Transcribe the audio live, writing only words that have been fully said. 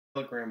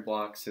Kilogram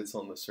block sits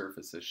on the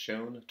surface as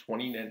shown.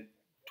 20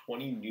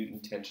 Newton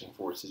tension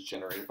force is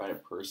generated by a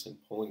person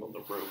pulling on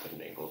the rope at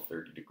an angle of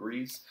 30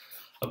 degrees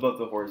above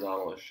the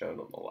horizontal as shown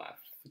on the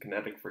left. The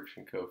kinetic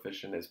friction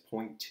coefficient is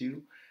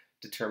 0.2.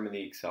 Determine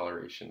the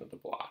acceleration of the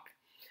block.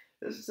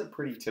 This is a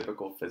pretty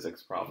typical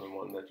physics problem,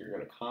 one that you're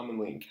going to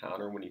commonly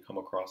encounter when you come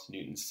across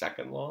Newton's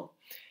second law.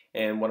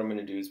 And what I'm going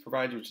to do is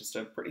provide you with just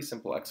a pretty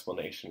simple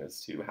explanation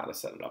as to how to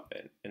set it up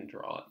and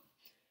draw it.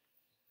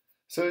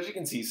 So as you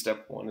can see,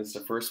 step one is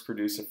to first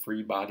produce a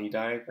free body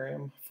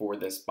diagram for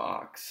this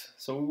box.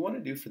 So what we want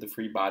to do for the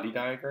free body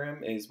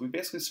diagram is we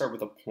basically start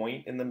with a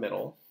point in the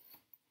middle.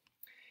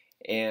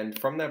 And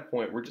from that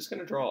point, we're just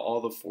going to draw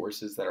all the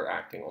forces that are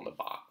acting on the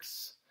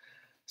box.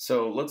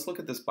 So let's look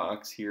at this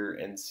box here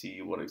and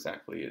see what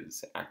exactly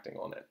is acting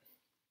on it.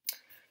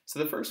 So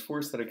the first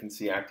force that I can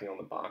see acting on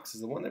the box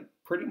is the one that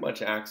pretty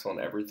much acts on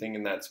everything,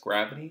 and that's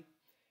gravity.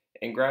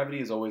 And gravity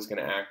is always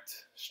going to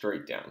act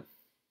straight down.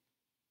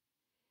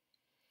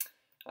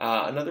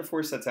 Another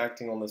force that's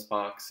acting on this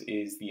box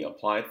is the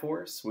applied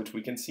force, which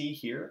we can see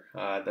here.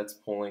 That's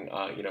pulling,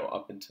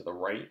 up and to the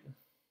right.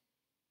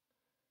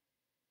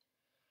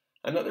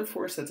 Another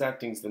force that's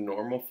acting is the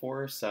normal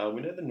force.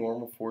 We know the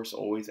normal force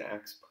always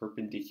acts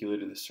perpendicular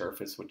to the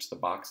surface which the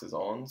box is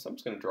on. So I'm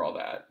just going to draw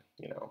that,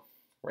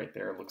 right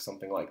there. It looks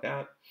something like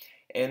that.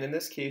 And in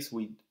this case,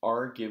 we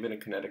are given a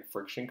kinetic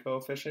friction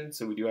coefficient,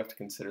 so we do have to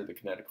consider the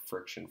kinetic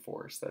friction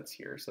force that's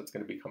here. So it's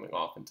going to be coming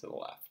off and to the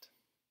left.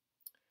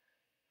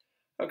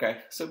 Okay,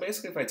 so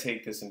basically if I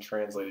take this and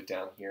translate it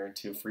down here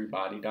into a free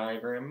body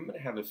diagram, I'm going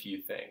to have a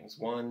few things.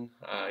 One,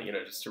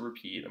 just to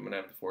repeat, I'm going to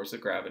have the force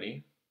of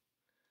gravity,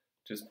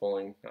 just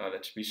pulling,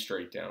 that should be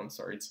straight down,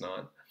 sorry it's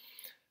not.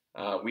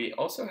 We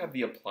also have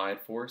the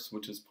applied force,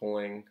 which is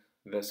pulling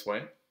this way.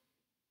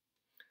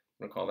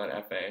 I'm going to call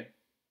that FA.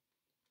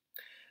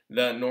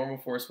 The normal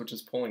force, which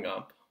is pulling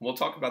up. We'll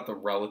talk about the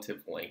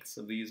relative lengths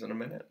of these in a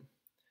minute.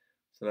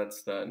 So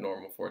that's the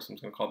normal force. I'm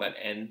just going to call that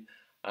N.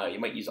 You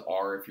might use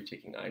R if you're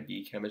taking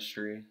IB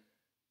chemistry.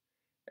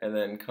 And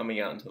then coming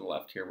out into the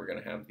left here, we're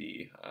going to have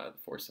the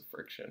force of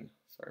friction.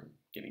 Sorry, I'm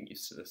getting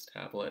used to this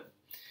tablet.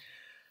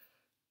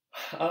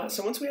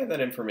 So once we have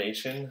that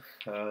information,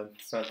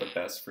 it's not the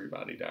best free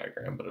body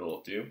diagram, but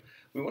it'll do.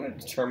 We want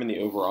to determine the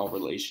overall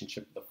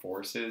relationship of the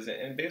forces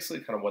and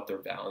basically kind of what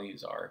their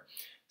values are.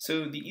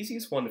 So the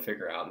easiest one to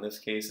figure out in this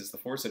case is the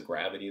force of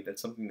gravity.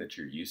 That's something that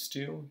you're used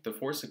to. The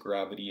force of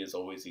gravity is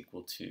always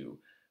equal to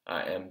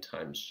m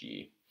times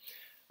g.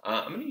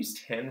 I'm going to use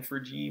 10 for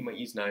g. You might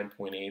use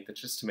 9.8. That's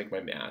just to make my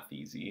math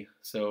easy.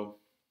 So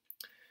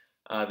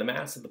the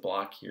mass of the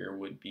block here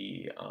would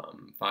be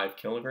 5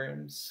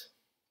 kilograms.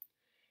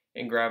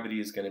 And gravity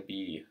is going to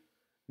be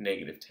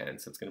 -10,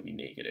 so it's going to be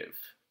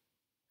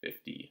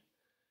 -50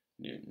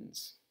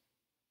 newtons.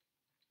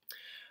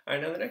 All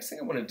right, now the next thing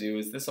I want to do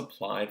is this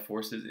applied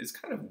force is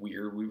kind of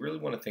weird. We really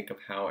want to think of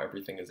how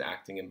everything is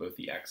acting in both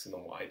the x and the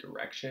y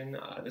direction.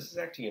 This is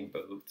acting in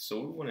both,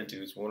 so what we want to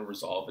do is we want to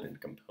resolve it into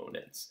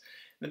components.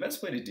 And the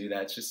best way to do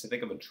that is just to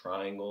think of a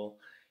triangle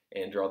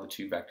and draw the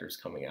two vectors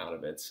coming out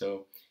of it.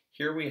 So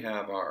here we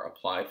have our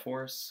applied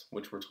force,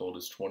 which we're told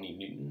is 20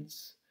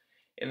 newtons.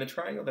 And the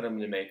triangle that I'm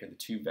going to make are the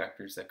two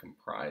vectors that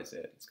comprise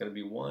it. It's going to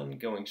be one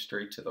going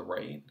straight to the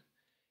right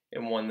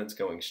and one that's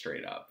going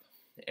straight up.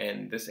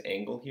 And this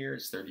angle here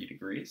is 30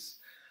 degrees.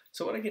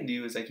 So what I can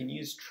do is I can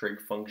use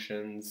trig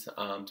functions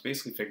to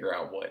basically figure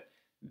out what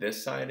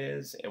this side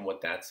is and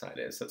what that side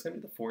is. So it's going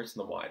to be the force in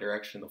the y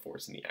direction, the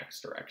force in the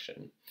x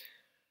direction.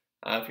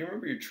 If you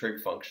remember your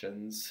trig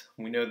functions,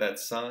 we know that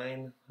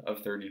sine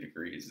of 30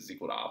 degrees is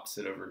equal to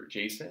opposite over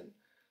adjacent,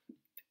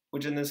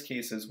 which in this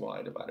case is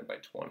y divided by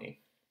 20.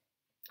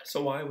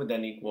 So y would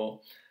then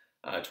equal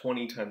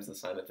 20 times the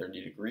sine of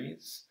 30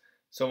 degrees.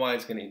 So y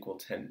is going to equal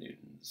 10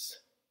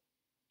 newtons.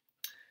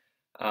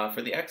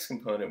 For the x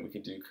component, we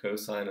could do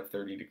cosine of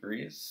 30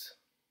 degrees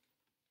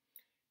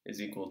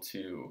is equal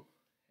to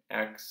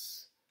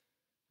x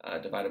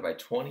divided by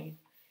 20.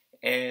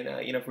 And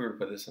if we were to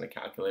put this in a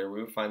calculator,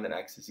 we would find that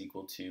x is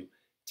equal to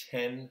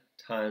 10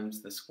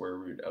 times the square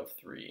root of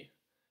 3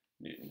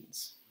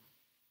 newtons.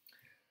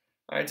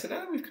 All right, so now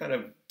that we've kind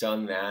of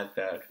done that,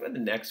 the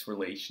next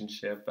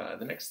relationship,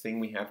 the next thing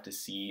we have to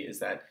see is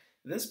that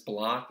this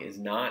block is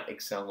not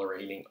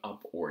accelerating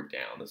up or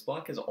down. This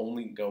block is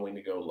only going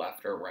to go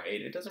left or right.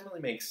 It doesn't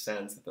really make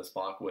sense that this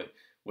block would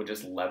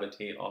just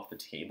levitate off the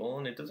table,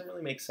 and it doesn't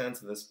really make sense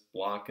that this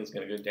block is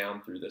going to go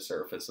down through the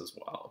surface as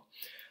well.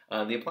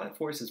 The applied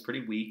force is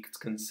pretty weak. It's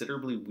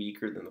considerably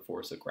weaker than the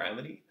force of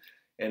gravity,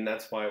 and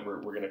that's why we're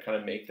going to kind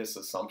of make this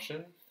assumption.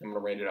 I'm going to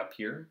write it up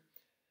here,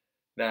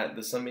 that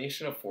the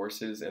summation of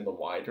forces in the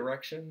y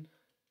direction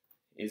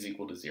is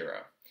equal to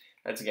 0.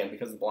 That's again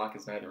because the block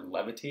is neither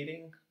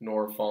levitating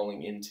nor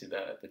falling into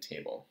the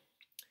table.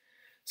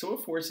 So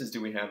what forces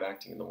do we have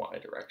acting in the y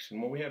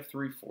direction? Well, we have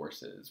 3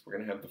 forces. We're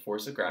going to have the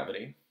force of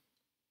gravity.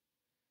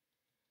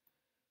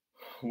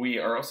 We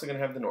are also going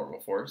to have the normal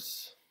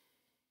force.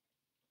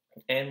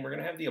 And we're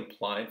going to have the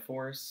applied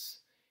force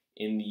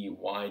in the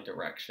y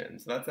direction.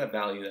 So that's that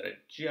value that I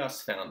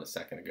just found a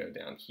second ago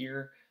down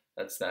here.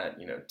 That's that,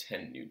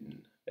 10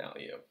 Newton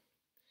value.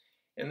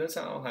 And this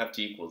I'll have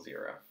to equal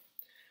 0.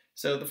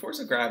 So the force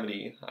of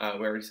gravity, we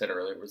already said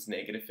earlier, was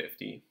negative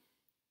 50.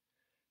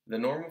 The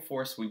normal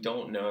force we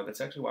don't know.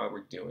 That's actually why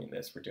we're doing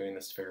this. We're doing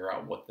this to figure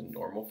out what the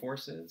normal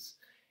force is.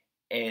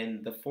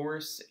 And the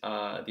force,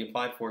 the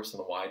applied force in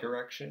the y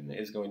direction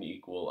is going to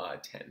equal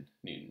 10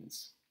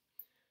 newtons.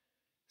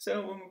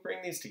 So when we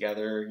bring these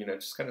together,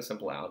 just kind of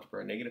simple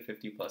algebra, negative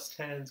 50 plus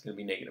 10 is going to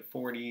be negative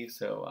 40.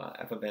 So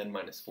f of n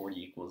minus 40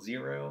 equals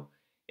 0.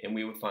 And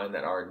we would find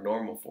that our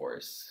normal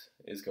force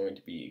is going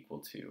to be equal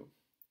to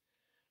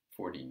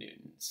 40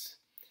 newtons.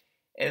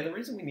 And the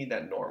reason we need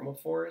that normal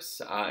force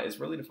is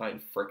really to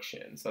find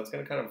friction. So that's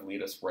going to kind of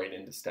lead us right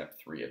into step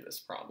 3 of this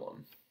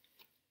problem.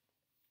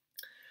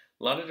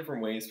 A lot of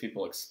different ways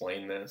people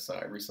explain this.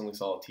 I recently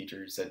saw a teacher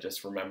who said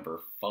just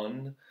remember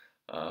fun.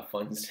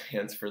 Fun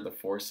stands for the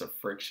force of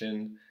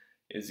friction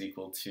is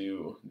equal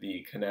to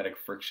the kinetic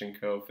friction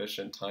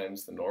coefficient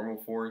times the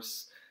normal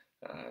force,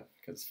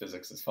 because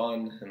physics is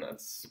fun, and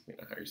that's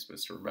how you're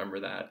supposed to remember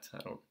that.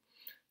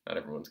 Not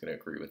everyone's going to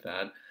agree with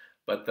that.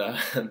 But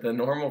the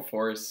normal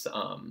force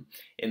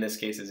in this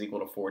case is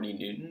equal to 40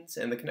 newtons,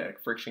 and the kinetic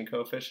friction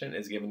coefficient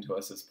is given to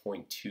us as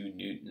 0.2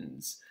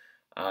 newtons.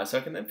 So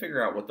I can then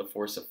figure out what the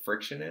force of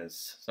friction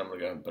is. So I'm going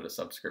to go and put a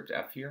subscript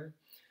f here.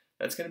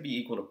 That's going to be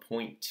equal to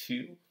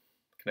 0.2,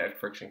 kinetic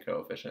friction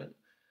coefficient,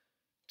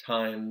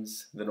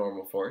 times the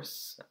normal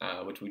force,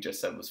 which we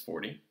just said was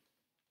 40.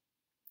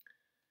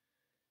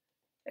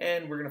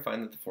 And we're going to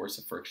find that the force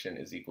of friction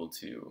is equal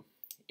to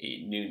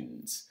 8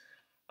 newtons.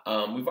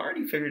 We've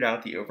already figured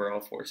out the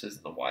overall forces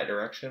in the y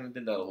direction. I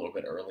did that a little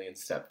bit early in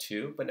step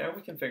 2, but now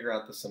we can figure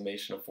out the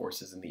summation of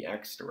forces in the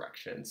x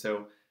direction.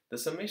 So the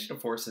summation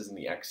of forces in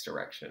the x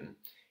direction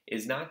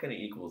is not going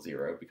to equal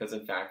 0 because,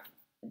 in fact,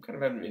 we kind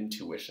of have an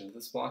intuition that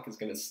this block is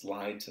going to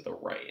slide to the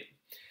right.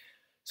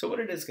 So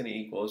what it is going to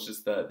equal is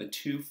just the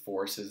two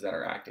forces that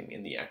are acting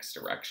in the x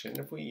direction.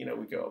 If we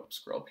go up,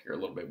 scroll up here a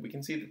little bit, we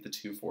can see that the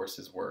two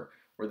forces were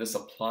where this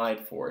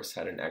applied force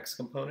had an x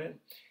component,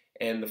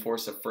 and the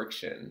force of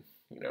friction,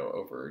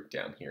 over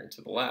down here and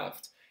to the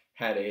left,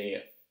 had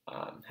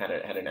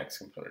an x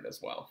component as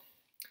well.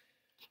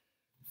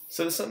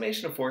 So the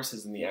summation of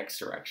forces in the x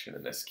direction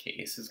in this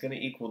case is going to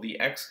equal the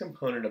x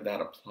component of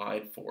that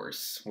applied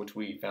force, which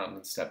we found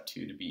in step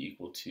 2 to be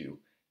equal to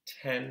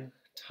 10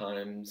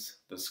 times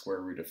the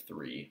square root of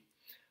 3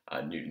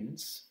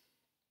 newtons.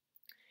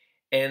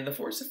 And the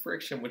force of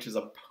friction, which is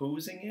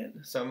opposing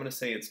it, so I'm going to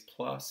say it's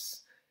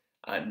plus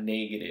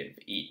negative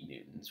 8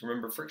 newtons.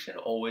 Remember, friction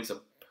always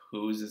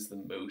opposes the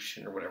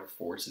motion or whatever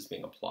force is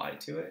being applied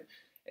to it,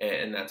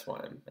 and that's why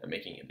I'm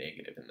making it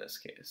negative in this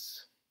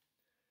case.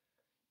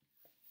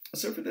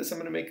 So for this, I'm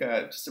going to make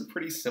just a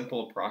pretty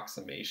simple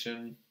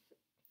approximation.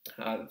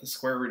 The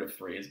square root of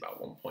 3 is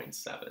about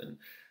 1.7.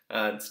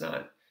 It's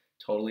not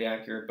totally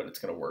accurate, but it's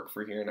going to work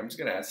for here. And I'm just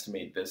going to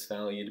estimate this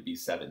value to be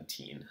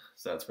 17.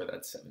 So that's where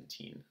that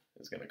 17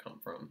 is going to come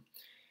from.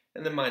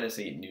 And then minus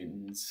 8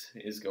 newtons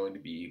is going to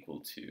be equal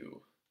to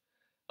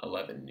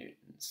 11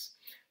 newtons.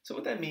 So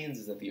what that means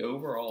is that the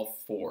overall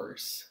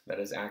force that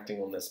is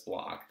acting on this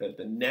block, that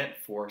the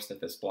net force that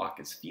this block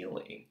is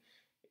feeling,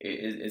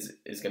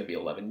 is going to be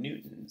 11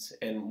 newtons.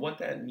 And what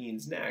that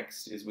means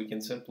next is we can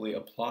simply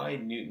apply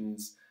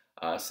Newton's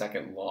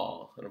second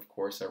law. And of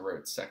course I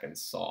wrote second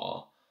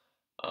saw.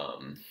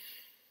 I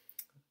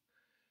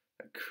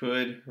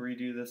could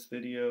redo this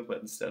video,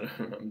 but instead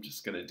I'm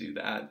just going to do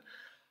that.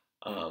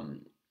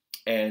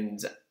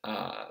 And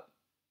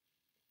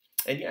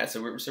yeah,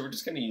 so we're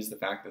just going to use the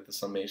fact that the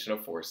summation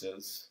of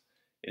forces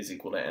is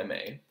equal to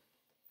ma.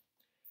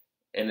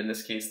 And in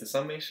this case, the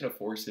summation of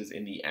forces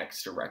in the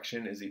x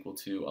direction is equal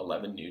to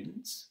 11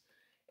 newtons.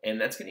 And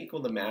that's going to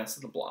equal the mass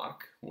of the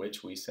block,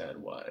 which we said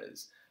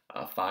was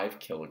 5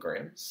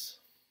 kilograms,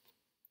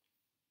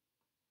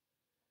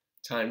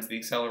 times the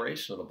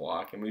acceleration of the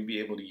block. And we'd be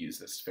able to use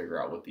this to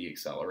figure out what the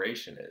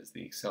acceleration is.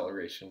 The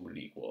acceleration would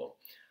equal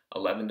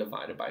 11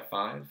 divided by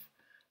 5,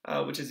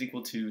 which is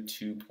equal to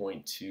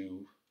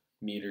 2.2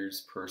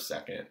 meters per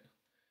second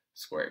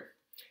squared.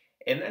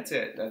 And that's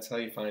it. That's how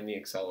you find the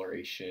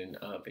acceleration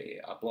of a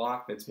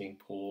block that's being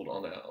pulled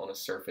on a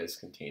surface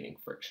containing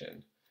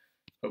friction.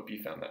 Hope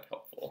you found that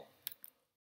helpful.